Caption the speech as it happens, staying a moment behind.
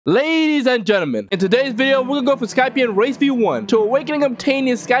Ladies and gentlemen, in today's video, we're gonna go from Skypian Race V1 to Awakening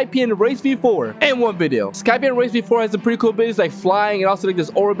obtaining Skypian Race V4 in one video. Skypian Race V4 has some pretty cool abilities like flying and also like this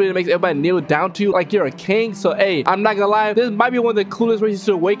aura ability that makes everybody kneel down to you like you're a king. So hey, I'm not gonna lie, this might be one of the coolest races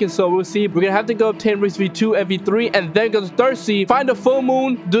to awaken, so we'll see. We're gonna have to go obtain Race V2 and V3 and then go to third sea, find the full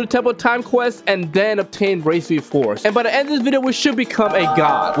moon, do the temple time quest, and then obtain Race V4. And by the end of this video, we should become a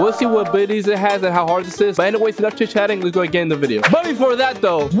god. We'll see what abilities it has and how hard this is. But anyways, enough chit chatting, let's go get in the video. But before that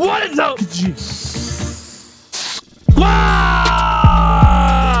though, what is up?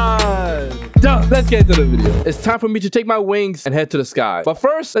 Let's get into the video. It's time for me to take my wings and head to the sky. But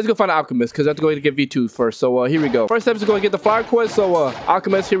first, let's go find the Alchemist because I have to go and get V2 first. So here we go. First step is to go and get the flower quest. So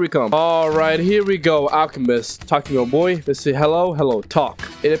Alchemist, here we come. All right, here we go. Alchemist, talk to me, old boy. Let's see. Hello, talk.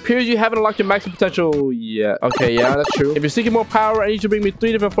 It appears you haven't unlocked your maximum potential yet. Okay, yeah, that's true. If you're seeking more power, I need you to bring me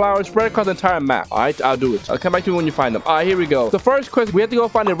 3 different flowers spread across the entire map. All right, I'll do it. I'll come back to you when you find them. All right, here we go. The first quest, we have to go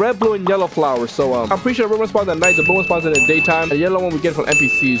find the red, blue, and yellow flowers. So I'm pretty sure the red one spawns at night, the blue one spawns in the daytime, the yellow one we get from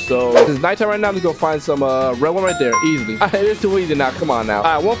NPCs. So it's nighttime right now. Let's go find some red one right there, easily. It is too easy now. Come on now. All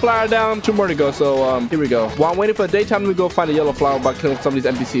right, 1 flower down, 2 more to go. So here we go. While I'm waiting for the daytime, we go find a yellow flower by killing some of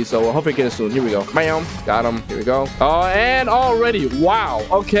these NPCs. So hopefully get it soon. Here we go. Bam, got him. Here we go. Oh, and already, wow.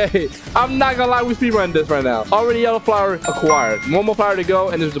 Okay, I'm not gonna lie, we speedrun this right now. Already yellow flower acquired. 1 more flower to go,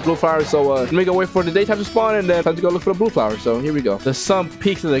 and there's the blue flower. So let me go wait for the daytime to spawn, and then time to go look for the blue flower. So here we go. The sun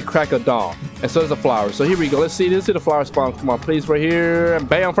peaks at the crack of dawn, and so does the flower. So here we go. Let's see the flower spawn. Come on, please, right here. And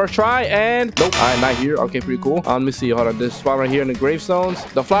bam, first try, and nope. All right, not here. Okay, pretty cool. Let me see. Hold on. This spawn right here in the gravestones.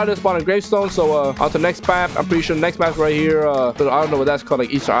 The flower does spawn in gravestones. So on to the next map. I'm pretty sure the next map right here. I don't know what that's called.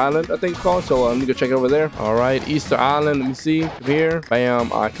 Like Easter Island, I think it's called. So let me go check it over there. All right, Easter Island. Let me see. Come here.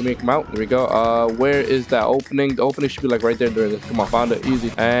 Bam. All right, come here. Come out. There we go. Where is that opening? The opening should be like right there during this. Come on, found it.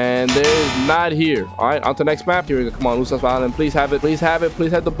 Easy. And there's not here. All right, on to the next map. Here we go. Come on, Lucas Island. Please have it. Please have it.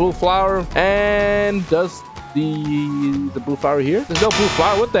 Please have the blue flower. And does the blue flower here? There's no blue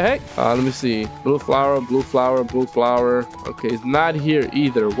flower. What the heck? Let me see. Blue flower, blue flower, blue flower. Okay, it's not here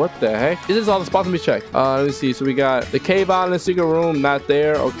either. What the heck? This is all the spots. Let me check. Let me see. So we got the cave island, secret room, not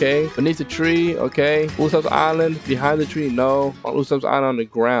there. Okay. Beneath the tree. Okay. Usopp's island, behind the tree. No. On Usopp's island on the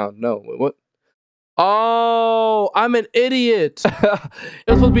ground. No. Wait, what? Oh, I'm an idiot. It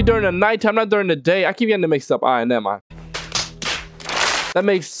was supposed to be during the nighttime, not during the day. I keep getting it mixed up. All right, never mind. That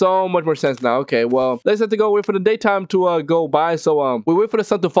makes so much more sense now. Okay, well, let's have to go wait for the daytime to go by. So we wait for the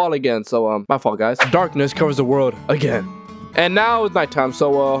sun to fall again. So my fault, guys. Darkness covers the world again. And now it's nighttime.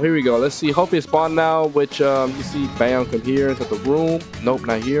 So here we go. Let's see. Hopefully it's spawned now. Which you see, bam, come here into the room. Nope,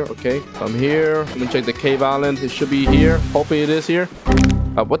 not here. Okay, come here. I'm gonna check the cave island. It should be here. Hopefully it is here.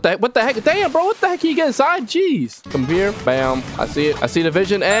 What the heck? What the heck? Damn, bro, what the heck can you get inside? Jeez. Come here. Bam. I see it. I see the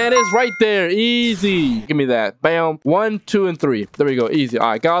vision, and it's right there. Easy. Give me that. Bam. 1, 2, and 3. There we go. Easy. All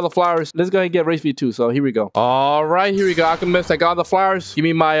right, got all the flowers. Let's go ahead and get race V2. So here we go. All right, here we go. Alchemist, I got all the flowers. Give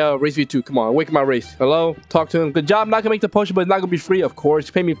me my race V2. Come on, awaken my race. Hello? Talk to him. Good job. I'm not gonna make the potion, but it's not gonna be free, of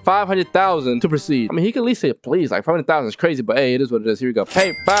course. Pay me 500,000 to proceed. I mean, he could at least say please. Like 500,000 is crazy, but hey, it is what it is. Here we go.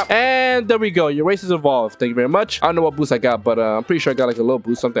 Hey, bam. And there we go. Your race is evolved. Thank you very much. I don't know what boost I got, but I'm pretty sure I got like a little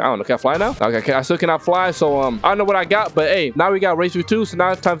boost, something. I don't know. Can I fly now? Okay, I still cannot fly, so I don't know what I got, but hey, now we got race V2, so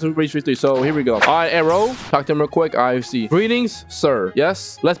now it's time to race V3. So here we go. All right, Arrow, talk to him real quick. I see. Greetings, sir.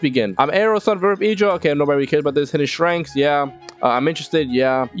 Yes, let's begin. I'm Arrow, son of Idra. Okay, nobody really cares about this. Hidden strengths. Yeah. I'm interested.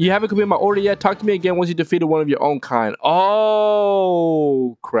 Yeah. You haven't completed my order yet. Talk to me again once you defeated one of your own kind.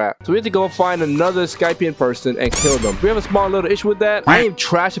 Oh, crap. So we have to go find another Skypian person and kill them. We have a small little issue with that. I am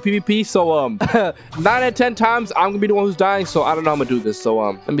trash at PvP, so 9 out of 10 times I'm gonna be the one who's dying, so I don't know how I'm gonna do this. So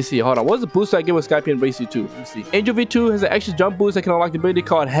let me see. Hold on. What's the boost I get with Skypian Race V2? Let me see. Angel V2 has an extra jump boost that can unlock the ability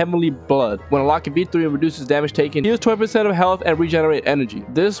called Heavenly Blood. When unlocking V3, it reduces damage taken, heals 20% of health, and regenerate energy.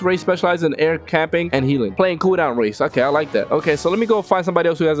 This race specializes in air camping and healing. Playing cooldown race. Okay, I like that. Okay, so let me go find somebody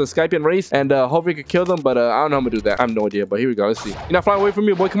else who has a Skypian race and hopefully we can kill them, but I don't know how I'm gonna do that. I have no idea, but here we go. Let's see. You're not flying away from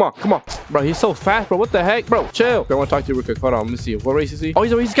me, boy. Come on, come on. Bro, he's so fast, bro. What the heck? Bro, chill. I want to talk to you real quick. Hold on, let me see. What race is he? Oh,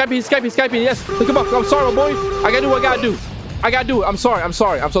 he's Skypian. Yes. Look him up. I'm sorry, my boy. I gotta do what I gotta do. I gotta do it. I'm sorry. I'm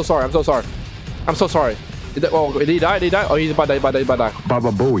so sorry. Oh, did he die? Did he die? Oh, he's about to die. Baba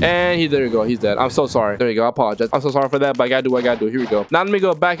Booey. And there you go. He's dead. I'm so sorry. There you go. I apologize. I'm so sorry for that, but I gotta do what I gotta do. Here we go. Now let me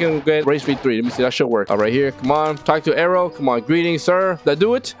go back and get race V3. Let me see. That should work. All right, here. Come on. Talk to Arrow. Come on. Greetings, sir. Did I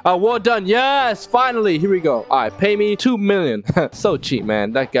do it? Well done. Yes. Finally. Here we go. All right. Pay me 2 million. So cheap,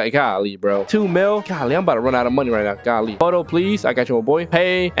 man. That guy. Golly, bro. 2 mil. Golly, I'm about to run out of money right now. Golly. Photo, please. I got you, my boy.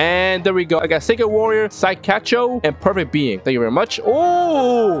 Pay. And there we go. I got Sacred Warrior, Psychacho, and Perfect Being. Thank you very much.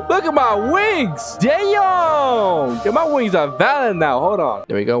 Oh, look at my wings. Damn. Damn! Yeah, my wings are valid now. Hold on.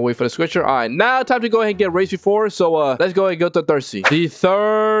 There we go. Wait for the switcher. All right, now time to go ahead and get race before. So let's go ahead and go to the third C. The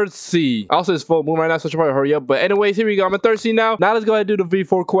third C. Also, it's full moon right now, so I should probably hurry up. But anyways, here we go. I'm at third C now. Now let's go ahead and do the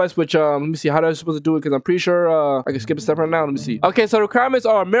V4 quest, which let me see how I'm supposed to do it because I'm pretty sure I can skip a step right now. Let me see. Okay, so the requirements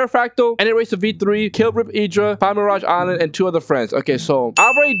are mirror fractal, and race to V3, kill Rip Idra, find Mirage Island, and 2 other friends. Okay, so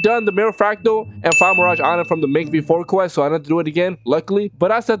I've already done the mirror fractal and find Mirage Island from the main V4 quest, so I don't have to do it again, luckily.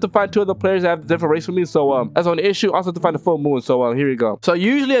 But I still have to find 2 other players that have different race with me, so that's on the issue. I also have to find the full moon, so here we go. So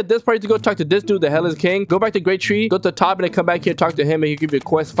usually at this part, you go talk to this dude, the Hell is King. Go back to Great Tree, go to the top, and then come back here, talk to him, and he'll give you a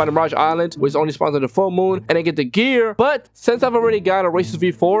quest to find the Mirage Island, which only spawns on the full moon, and then get the gear. But since I've already got a races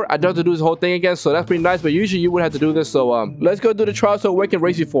V4, I don't have to do this whole thing again, so that's pretty nice. But usually you would have to do this, so let's go do the trial so awaken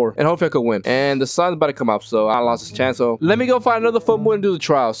race V4, and hopefully I can win. And the sun's about to come up, so I lost this chance. So let me go find another full moon and do the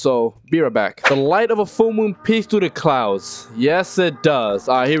trial. So be right back. The light of a full moon peeks through the clouds. Yes, it does.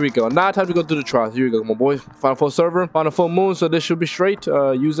 All right, here we go. Now time to go through the trials. Here we go, my boys. Find a full server, find a full moon, so this should be straight.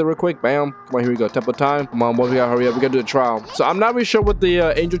 Use it real quick. Bam. Come on, here we go. Tempo time. Come on, boys. We gotta hurry up. We gotta do the trial. So I'm not really sure what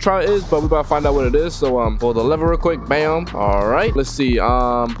the angel trial is, but we about to find out what it is. So pull the lever real quick. Bam. All right. Let's see.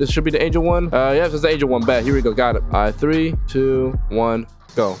 This should be the angel one. Yeah, this is the angel one. Bet. Here we go. Got it. All right. 3, 2, 1.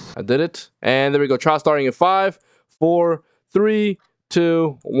 Go. I did it. And there we go. Trial starting in 5, 4, 3,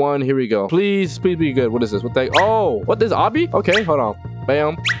 2, 1. Here we go. Please be good. What is this? What the? Oh, what is obby? Okay, hold on.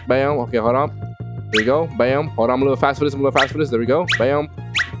 Bam, bam. Okay, hold on. Here we go. Bam. Hold on. I'm a little fast for this. I'm a little fast for this. There we go. Bam.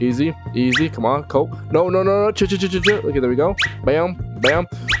 Easy, easy. Come on, cope. No. Chill. Okay, there we go. Bam, bam.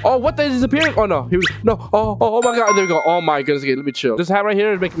 Oh, what the is disappearing? Oh no. Here we go. No. Oh my god. There we go. Oh my goodness. Okay, let me chill. This hat right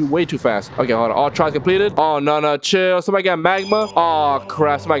here is making me way too fast. Okay, hold on. All trials completed. Oh no. Chill. Somebody got magma. Oh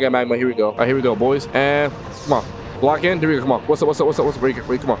crap. Somebody got magma. Here we go. All right, here we go, boys. And come on. Block in. Here we go. Come on. What's up? Break.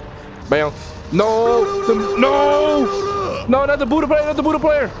 Come on. Bam. No, not the Buddha player.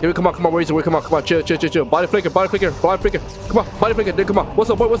 Here we come on, Razor. Come on, chill. Body flicker. Come on, body flicker. Then come on.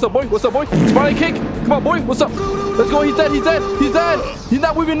 What's up, boy? Spotlight kick. Come on, boy. What's up? Let's go. He's dead. He's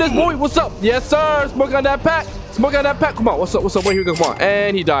not weaving this, boy. What's up? Yes, sir. Smoke on that pack. Come on. What's up, boy? Here we go. Come on.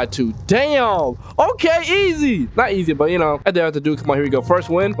 And he died too. Damn. Okay, easy. Not easy, but you know, I did have to do. Come on, here we go. First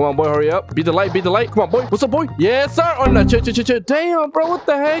win. Come on, boy. Hurry up. Beat the light. Come on, boy. What's up, boy? Yes, sir. Oh no, chill. Damn, bro. What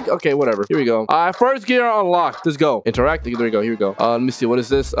the heck? Okay, whatever. Here we go. First gear unlocked. Let's go. Interact. There we go. Here we go. Let me see. What is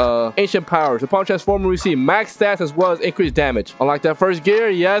this? Ancient powers. Upon transforming, we receive max stats as well as increased damage. Unlock that first gear.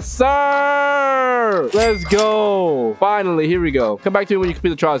 Yes, sir. Let's go. Finally, here we go. Come back to me when you complete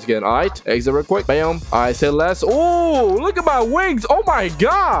the trials again. All right. Exit real quick. Bam. All right. Say less. Oh, look at my wings. Oh my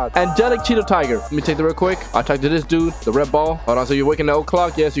god. Angelic Cheeto Tiger. Let me take that real quick. I'll talk to this dude, the red ball. Hold on. So you're awaken the old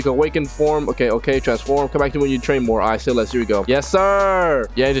clock. Yes, you can awaken form. Okay. Transform. Come back to me when you train more. All right. Say less. Here we go. Yes, sir.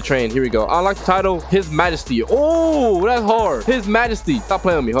 Yeah, I need to train. Here we go. Unlock the title, His Majesty. Oh, that's hard. His Majesty. Stop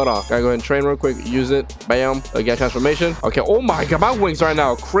playing with me. Hold on. Gotta go ahead and train real quick. Use it. Bam. Get transformation. Okay. Oh my god. My wings right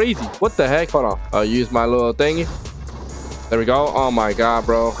now. Crazy. What the heck? Hold on. Use my little thingy. There we go. Oh my god,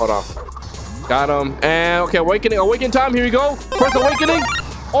 bro. Hold on. Got him. And okay, awakening time. Here we go. First awakening.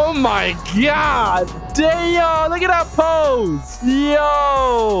 Oh my god. Damn. Look at that pose.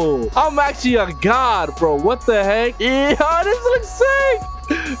 Yo. I'm actually a god, bro. What the heck? Yo, this looks sick.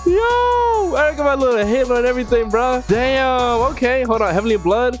 Yo, I got my little halo and everything, bro. Damn. Okay, hold on. Heavenly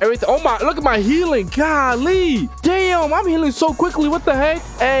blood. Everything. Oh my, look at my healing. Golly. Damn, I'm healing so quickly. What the heck?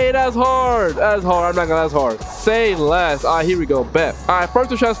 Hey, that's hard. I'm not gonna. That's hard. Say less. All right, here we go. Bet. All right,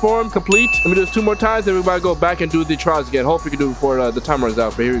 first to transform complete. Let me do this 2 more times. Then we gotta go back and do the trials again. Hope we can do it before the timer runs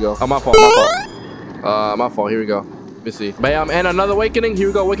out. But here we go. Oh, my fault. My fault. Here we go. Let me see. Bam. And another awakening. Here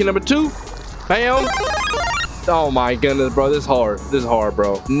we go. Awakening number 2. Bam. Oh my goodness, bro. This is hard,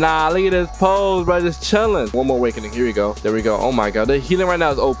 bro. Nah, look at this pose, bro. Just chilling. One more awakening. Here we go. There we go. Oh my god. The healing right now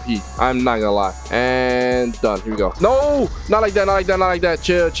is OP. I'm not gonna lie. And done. Here we go. No, not like that.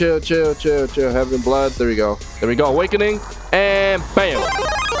 Chill. Heaven blood. There we go. Awakening. And bam.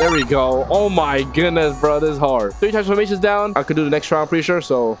 There we go. Oh my goodness, bro. This is hard. 3 transformations down. I could do the next round, I'm pretty sure.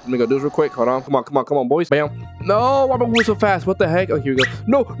 So let me go do this real quick. Hold on. Come on, boys. Bam. No, why am I moving so fast? What the heck? Oh, here we go.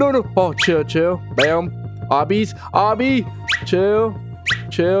 No. Oh, chill. Bam. Obby, chill.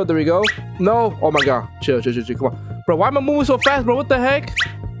 There we go. No. Oh my god. Chill. Come on, bro. Why am I moving so fast, bro? What the heck?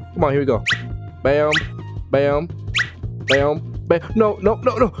 Come on, here we go. Bam. No.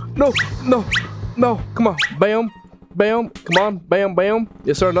 Come on. Bam. Come on. Bam.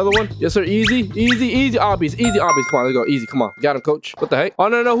 Yes, sir. Another one. Yes, sir. Easy. Obbies. Come on. Let's go. Easy. Come on. Got him, coach. What the heck? Oh,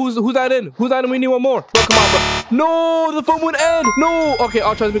 no. Who's that in? We need one more. Bro, come on, bro. No, the full moon end. No. Okay,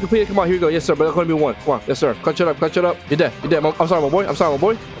 all tries to be completed. Come on. Here we go. Yes, sir. But there's going to be 1. Come on. Yes, sir. Cut it up. You're dead. I'm sorry, my boy.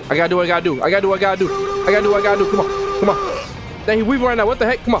 I gotta do what I gotta do. Come on. Dang, he weaving right now. What the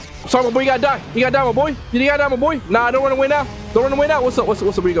heck? Come on. Sorry, my boy. You gotta die. You gotta die, my boy. You gotta die, my boy. Nah, don't run away now. Don't run away now. What's up? What's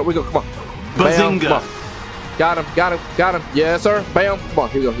up? Where you go? Come on. Bam. Come on. Got him. Yes, sir. Bam. Come on.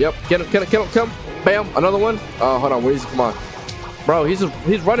 Here we go. Yep. Get him. Come. Bam. Another one. Hold on. Where is he? Come on. Bro, he's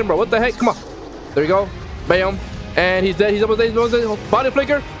running, bro. What the heck? Come on. There we go. Bam. And he's dead. He's almost dead. Body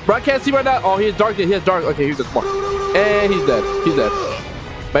flicker. Bro, I can't see right now. Oh, he has dark. Okay, here we go. Come on. And he's dead.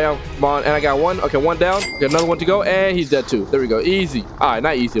 Bam. Come on. And I got one. Okay, one down. Got another one to go. And he's dead too. There we go. Easy. All right,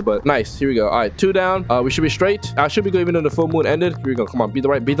 not easy, but nice. Here we go. All right, 2 down. We should be straight. I should be good even though the full moon ended. Here we go. Come on. Beat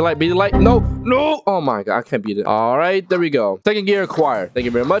the light. No. Oh my God. I can't beat it. All right. There we go. Second gear acquired. Thank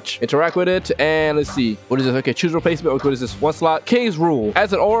you very much. Interact with it. And let's see. What is this? Okay, choose replacement. Okay, what is this? 1 slot. King's Rule.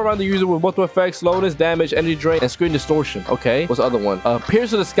 Adds an aura around the user with multiple effects, slowness, damage, energy drain, and screen distortion. Okay. What's the other one? Pierce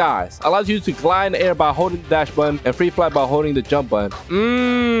to the skies. Allows you to glide in the air by holding the dash button and free fly by holding the jump button.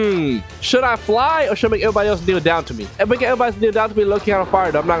 Should I fly or should I make everybody else kneel down to me? If making everybody kneel down to me, low-key on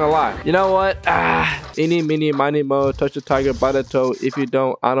fire, though. I'm not gonna lie. You know what? Eeny, meeny, miny, mo. Touch the tiger by the toe. If you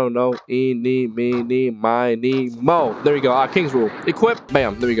don't, I don't know. Eeny, meeny, miny, mo. There we go. King's Rule. Equip.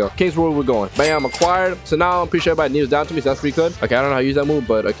 Bam. There we go. King's Rule, we're going. Bam. Acquired. So now I'm pretty sure everybody kneels down to me, so that's pretty good. Okay, I don't know how to use that move,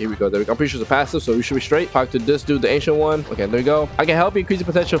 but okay, here we go. There we go. I'm pretty sure it's a passive, so we should be straight. Talk to this dude, the ancient one. Okay, there we go. I can help you increase your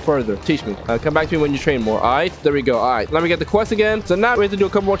potential further. Teach me. Come back to me when you train more. All right. There we go. All right. Let me get the quest again. So now we have to do a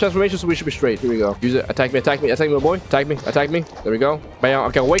couple more transformations, so we should be straight. Here we go. Use it. Attack me, my boy. Attack me. There we go. Bam.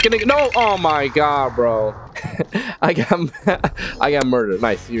 Okay, awakening. No. Oh my God, bro. I got murdered.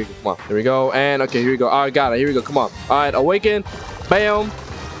 Nice. Here we go. Come on. There we go. And okay, here we go. All right, got it. Here we go. Come on. All right, awaken. Bam.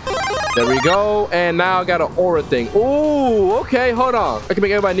 There we go. And now I got an aura thing. Ooh, okay, hold on. I can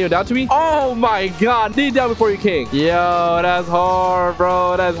make everybody kneel down to me. Oh my God, kneel down before your king. Yo, that's hard,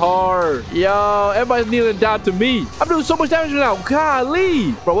 bro. That's hard. Yo, everybody's kneeling down to me. I'm doing so much damage now.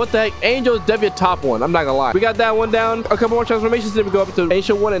 Golly. Bro, what the heck? Angel's definitely top one. I'm not gonna lie. We got that one down. A couple more transformations. Then we go up to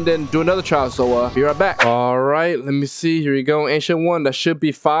Ancient One and then do another trial. So be right back. All right, let me see. Here we go. Ancient One. That should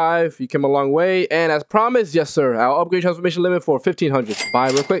be 5. You came a long way. And as promised, yes, sir. I'll upgrade transformation limit for 1500. Buy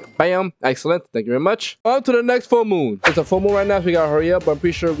real quick. Bam. Excellent. Thank you very much. On to the next full moon. It's a full moon right now, so we gotta hurry up. But I'm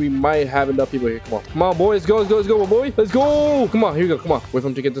pretty sure we might have enough people here. Come on, boy. Let's go, my boy. Let's go. Come on, here we go. Come on. Wait for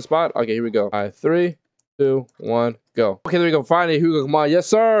him to get the spot. Okay, here we go. All right, 3, 2, 1, go. Okay, there we go. Finally, here we go. Come on. Yes,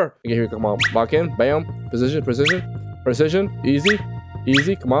 sir. Okay, here we go. Come on. Lock in. Bam. Precision. Easy.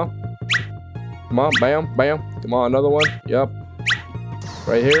 Come on. Bam. Come on, another one. Yep.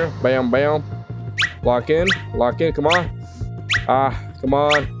 Right here. Bam. Lock in. Come on. Come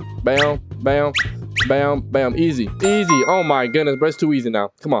on. Bam. Easy. Oh my goodness, bro. It's too easy now.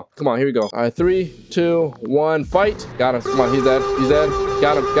 Come on. Here we go. All right, 3, 2, 1, fight. Got him. Come on, he's dead.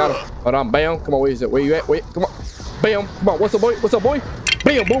 Got him. Hold on. Bam. Come on, where is it? Where you at? Wait. Come on. Bam. Come on. What's up, boy?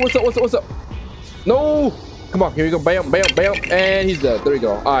 Bam. Boy, what's up? No. Come on, here we go. Bam. And he's dead. There we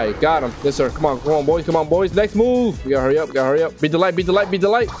go. All right, got him. Yes, sir. Come on, boys. Next move. We gotta hurry up. Beat the light.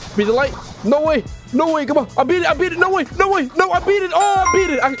 No way. Come on. I beat it. No, I beat it. Oh, I beat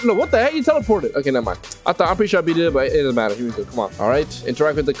it. No, what the heck? You teleported. Okay, never mind. I'm pretty sure I beat it, but it doesn't matter. Here we go. Come on. All right.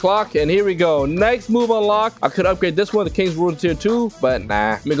 Interact with the clock. And here we go. Next move unlocked. I could upgrade this one, the King's Rule tier 2, but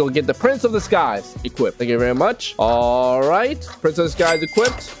nah. Let me go get the Prince of the Skies equipped. Thank you very much. All right. Prince of the Skies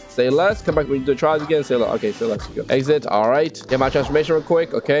equipped. Say less. Come back when you do the trials again. Say less. Okay, say less. Go. Exit. All right. Get my transformation real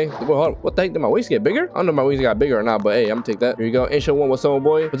quick. Okay. Wait, hold on. What the heck? Did my wings get bigger? I don't know if my wings got bigger or not, but hey, I'm gonna take that. Here you go. Ancient One. What's up,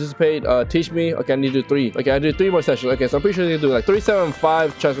 boy? Participate. Teach me. Okay, I need to do 3. Okay, I do 3 more sessions. Okay, so I'm pretty sure they do like 3, 7,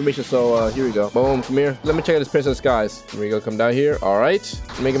 5 transformations. So here we go. Boom. Come here. Let me check out this Prince of the Skies. Here we go. Come down here. All right.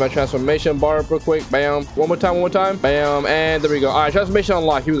 Making my transformation bar up real quick. Bam. One more time. Bam. And there we go. All right. Transformation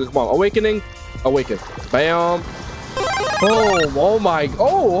unlocked. Here we go. Come on. Awaken. Bam. Oh my.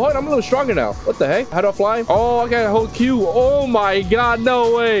 Oh, hold on, I'm a little stronger now. What the heck? How do I fly? Oh, I got a whole Q. Oh my God,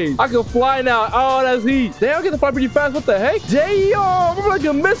 no way. I can fly now. Oh, that's heat. Damn, I get to fly pretty fast. What the heck? Damn, I'm like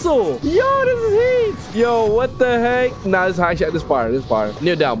a missile. Yo, this is heat. Yo, what the heck? Nah, this is high shot. This fire.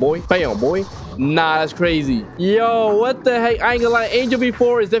 Kneel down, boy. Bam, boy. Nah, that's crazy. Yo, what the heck? I ain't gonna lie. Angel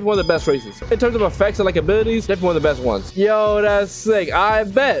V4 is definitely one of the best races. In terms of effects and like abilities, definitely one of the best ones. Yo, that's sick. I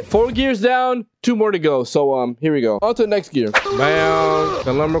bet. 4 gears down. 2 more to go. So here we go. On to the next gear. Bam.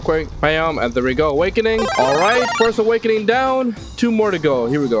 Gonna learn real quick. Bam. And there we go. Awakening. All right. First awakening down. 2 more to go.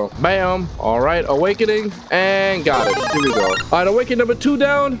 Here we go. Bam. All right. Awakening. And got it. Here we go. All right. Awaken number 2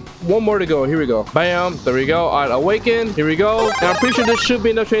 down. 1 more to go. Here we go. Bam. There we go. All right. Awaken. Here we go. And I'm pretty sure this should be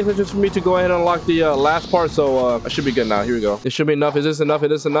enough train sessions for me to go ahead and unlock unlock the last part, so I should be good now. Here we go. It should be enough. Is this enough?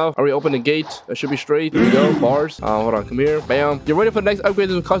 It is enough. Already open the gate. That should be straight. Here we go. Bars. Hold on. Come here. Bam. You're ready for the next upgrade.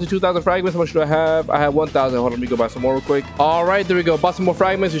 This will cost you 2,000 fragments. How much do I have? I have 1,000. Hold on. Let me go buy some more real quick. All right. There we go. Buy some more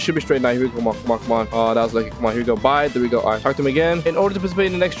fragments. It should be straight now. Here we go. Come on. Come on. Come on. Oh, that was lucky. Come on. Here we go. Buy it. There we go. All right. Talk to him again. In order to participate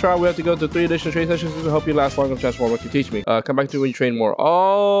in the next trial, we have to go to 3 additional training sessions. This will help you last longer. Transform. What can you teach me? Come back to when you train more.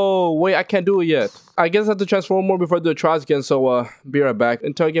 Oh, wait. I can't do it yet. I guess I have to transform more before I do the trials again, so be right back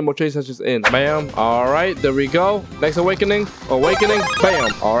until I get more training sessions in. Bam. All right, there we go. Next awakening. Awakening. Bam.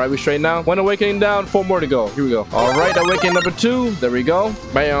 All right, we straight now. One awakening down, 4 more to go. Here we go. All right, awakening number 2. There we go.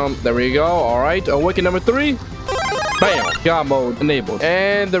 Bam. There we go. All right, awakening number 3. Bam. God mode enabled.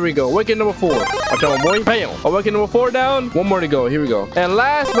 And there we go. Awakening number 4. Watch out, boy. Bam. Awakening number 4 down. 1 more to go. Here we go. And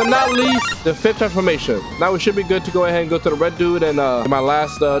last but not least, the 5th transformation. Now we should be good to go ahead and go to the red dude and my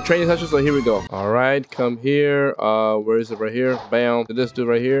last training session. So here we go. All right, come here. Where is it? Right here. Bam. To this dude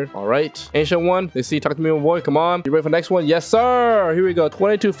right here. All right. Ancient one. Let's see. Talk to me, boy. Come on. You ready for the next one? Yes, sir. Here we go.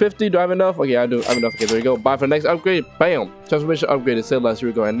 2250. Do I have enough? Okay, I do. I have enough. Okay, there we go. Buy for the next upgrade. Bam. Transformation upgraded. Say less. Here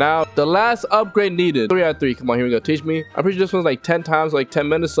we go. And now the last upgrade needed. 3 out of 3. Come on. Here we go. Teach me. I'm pretty sure this one's like 10 times, like 10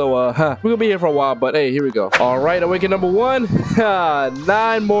 minutes. So we're gonna be here for a while. But hey, here we go. All right. Awaken number 1.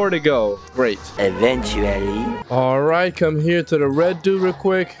 9 more to go. Great. Eventually. All right. Come here to the red dude real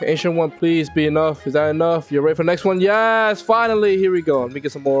quick. Ancient one, please be enough. Is that enough? You're ready for the next one? Yes. Finally. Here we go. Let me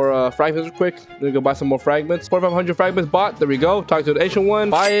get some more fragments real quick. Let me go buy some more fragments. 4,500 fragments bought. There we go. Talk to the ancient one.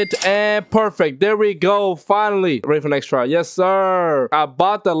 Buy it. And perfect. There we go. Finally. Ready for the next trial. Yes, sir. I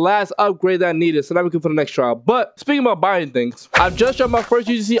bought the last upgrade that I needed. So now we can for the next trial. But speaking about buying things, I've just dropped my first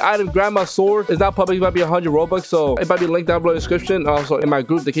UGC item, Grandma's Sword. It's not public. It might be 100 Robux. So it might be linked down below in the description. Also in my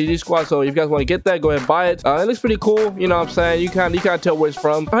group, the KTG squad. So if you guys want to get that, go ahead and buy it. It looks pretty cool. You know what I'm saying? You can't tell where it's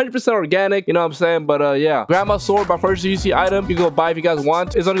from. 100% organic. You know what I'm saying? But yeah. Grandma's Sword, my first UGC item. You can go buy if you guys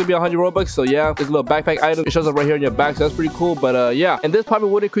want. It's only gonna be 100 Robux. So yeah, it's a little backpack item. It shows up right here in your back. So that's pretty cool. But yeah. And this probably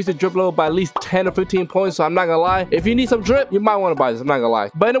would increase the drip level by at least 10 or 15 points. So I'm not gonna lie. If you need some drip, you might want to buy this. I'm not gonna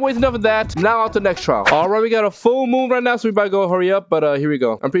lie. But anyways, enough of that. Now on to the next trial. All right, we got a full moon right now, so we better go hurry up. But here we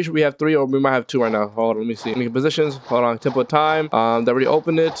go. I'm pretty sure we have 3 or we might have 2 right now. Hold on, let me see. Let me get positions. Hold on. Tempo time. Did I already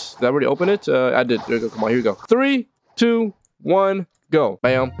open it? Did I already open it? I did. There we go. Come on, here we go. 3, 2, 1, go.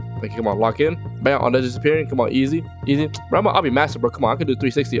 Bam. Okay, come on, lock in. Bam. On that disappearing. Come on, easy, easy. Bro, I'll be master, bro. Come on, I can do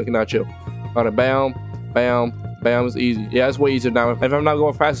 360. Okay, now chill. All right, bam, bam, bam. It's easy. Yeah, it's way easier now. If I'm not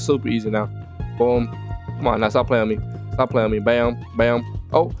going fast, it's super easy now. Boom. Come on, now stop playing on me. Stop playing on me. Bam, bam.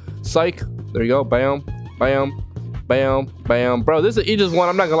 Oh, psych. There you go. Bam, bam, bam, bam. Bro, this is the easiest one.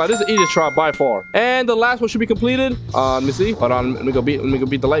 I'm not gonna lie. This is the easiest try by far. And the last one should be completed. Let me see. Hold on. Let me go beat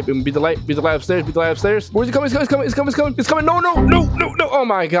the light. Beat the light upstairs. Beat the light upstairs. Where's it coming? It's coming. It's coming. It's coming. It's coming. No, no, no, no, no. Oh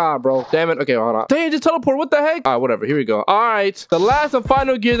my god, bro. Damn it. Okay, hold on. Dang, just teleport. What the heck? All right, whatever. Here we go. All right. The last and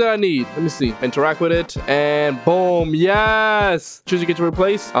final gear that I need. Let me see. Interact with it. And boom. Yes. Choose to get to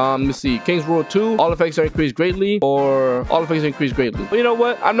replace. Let me see. King's Rule 2. All effects are increased greatly. Or all effects are increased greatly. But you know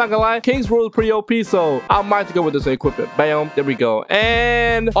what? I'm not gonna lie. King's Rule is pretty OP, so I might have to go with this and equip it. Bam. There we go.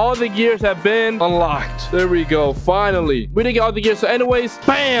 And all the gears have been unlocked. There we go. Finally. We didn't get all the gears. So anyways,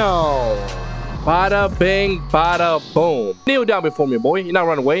 bam. Bada bing, bada boom. Kneel down before me, boy. You're not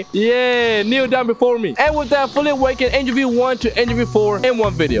running away. Yeah, kneel down before me. And with that, fully awakened Angel V1 to Angel V4 in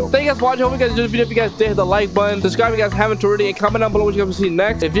one video. Thank you guys for watching. Hope you guys enjoyed the video. If you guys did, hit the like button. Subscribe if you guys haven't already. And comment down below what you guys want to see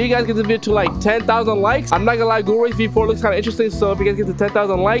next. If you guys get this video to like 10,000 likes, I'm not gonna lie, Google Race V4 looks kind of interesting. So if you guys get to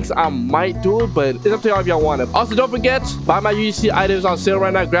 10,000 likes, I might do it. But it's up to y'all if y'all want it. Also, don't forget, buy my UGC items on sale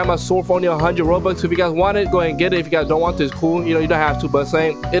right now. Grandma's Sword for only 100 Robux. So if you guys want it, go ahead and get it. If you guys don't want it, it's cool. You know, you don't have to. But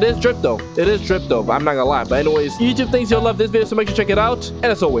saying, it is drip though. It is drip though. But I'm not gonna lie. But anyways, YouTube thinks you'll love this video, so make sure to check it out. And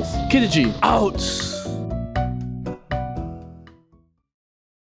as always, KTG out.